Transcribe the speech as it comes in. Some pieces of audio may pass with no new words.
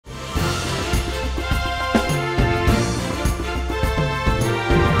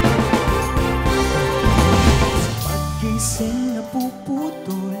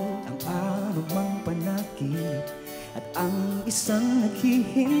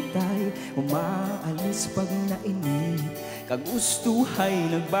naghihintay, umaalis pag nainip. Kagustuhay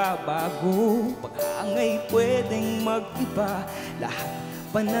nagbabago, paghangay pwedeng mag-iba. Lahat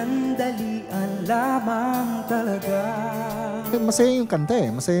panandalian lamang talaga. Masaya yung kanta eh,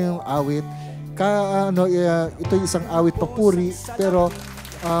 masaya yung awit. Ito isang awit papuri, pero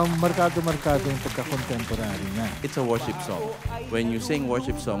markado-markado yung pagka-contemporary na. It's a worship song. When you sing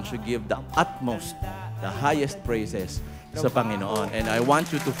worship songs, you give the utmost, the highest praises sa Panginoon. And I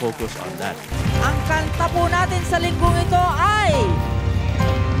want you to focus on that. Ang kanta po natin sa linggong ito ay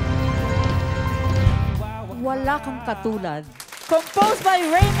Wala Kang Katulad. Composed by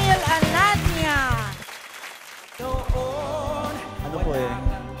Raymil Anania. Ano po eh,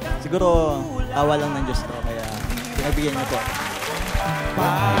 siguro awa lang ng Diyos to, kaya pinagbigyan niyo po.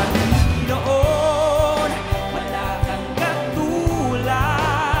 Panginoon, wala kang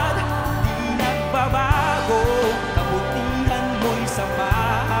katulad, di nagbabago, kabutihan mo'y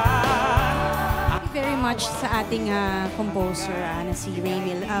sapat. Thank you very much sa ating composer na si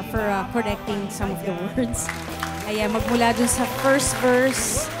Raymil for correcting some of the words. Ayan, magmula dun sa first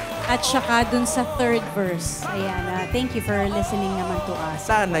verse at saka dun sa third verse. Ayan, thank you for listening naman to us.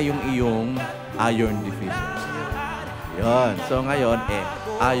 Sana yung iyong iron deficiency. Yun. So ngayon,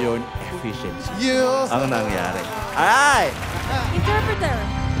 iron efficiency ang nangyari. Alright! Interpreter,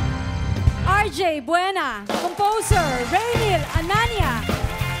 RJ Buena. Composer, Raymil Anania.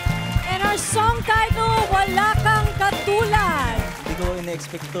 And our song title, Wala Kang Katulad. Hindi ko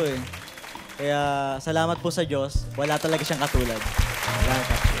ina-expect to eh. Kaya salamat po sa Diyos, wala talaga siyang katulad.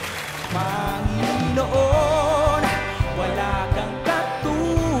 Panginoon, wala kang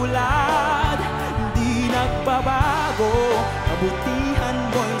katulad, di nagbabago, kabutihan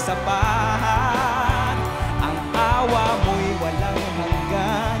mo'y sapat. Ang awa mo'y walang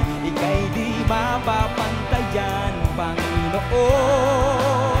hanggan, ika'y di mapapantayan,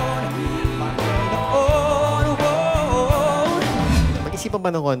 Panginoon. Panginoon, oh. Mag-isipan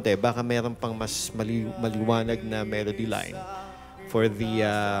pa ng konti, baka mayroon pang mas maliwanag na melody line for the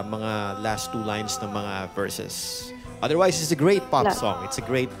mga last two lines ng mga verses. Otherwise, it's a great pop song. It's a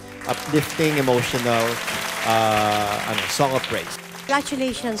great uplifting, emotional song of praise.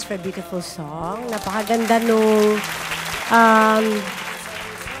 Congratulations for a beautiful song. Napakaganda nung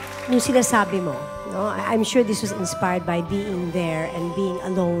sinasabi mo. No? I'm sure this was inspired by being there and being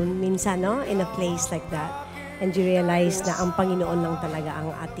alone minsan, no? In a place like that. And you realize na ang Panginoon lang talaga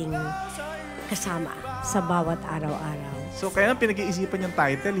ang ating kasama sa bawat araw-araw. So kaya pinag-iisipan yung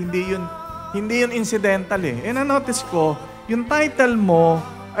title, hindi yun incidental eh. And na-notice ko, yung title mo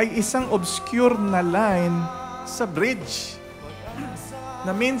ay isang obscure na line sa bridge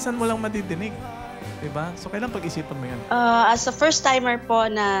na minsan mo lang madidinig. Diba? So kailan pag-isipan mo yan? As a first-timer po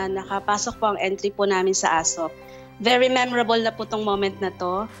na nakapasok po ang entry po namin sa ASOP, very memorable na po tong moment na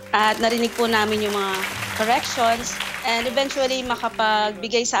to. At narinig po namin yung mga corrections and eventually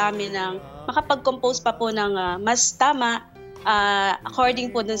makapagbigay sa amin ng makapag-compose pa po ng mas tama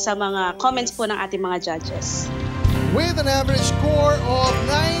according po dun sa mga comments po ng ating mga judges. With an average score of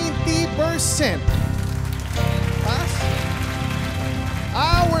 90%. Pass.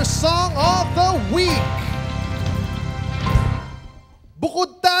 Our Song of the Week.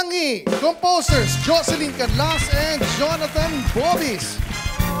 Bukod Tangi, composers Jocelyn Canlas and Jonathan Bobis.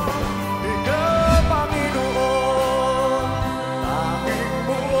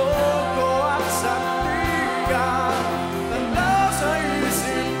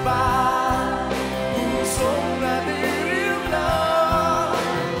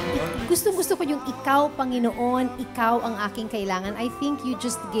 Gustong-gusto ko yung ikaw, Panginoon, ikaw ang aking kailangan. I think you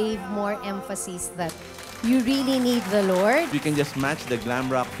just gave more emphasis that you really need the Lord. You can just match the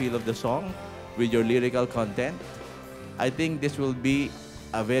glam rock feel of the song with your lyrical content. I think this will be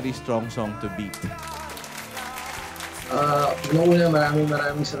a very strong song to beat. Una,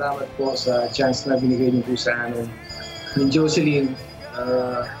 maraming salamat po sa chance na binigay niyo po sa amin. Ni Jocelyn,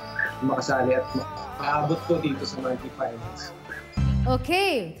 makasali at makaabot po dito sa multi-finals.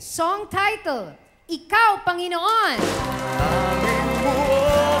 Okay, song title, Ikaw, Panginoon. Aming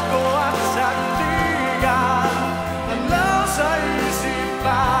buo ko at sandigan, halaw sa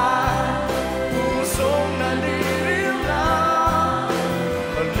isipan, pusong nalilil na,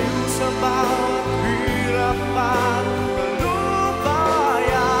 baliw sa bawat hirap at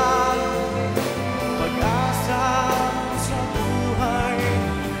kalubayan, pag-asa sa buhay,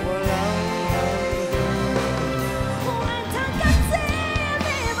 walang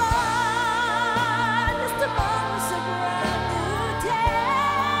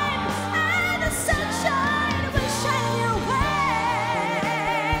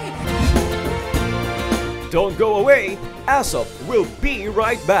Don't go away! ASOP will be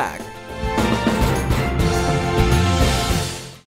right back.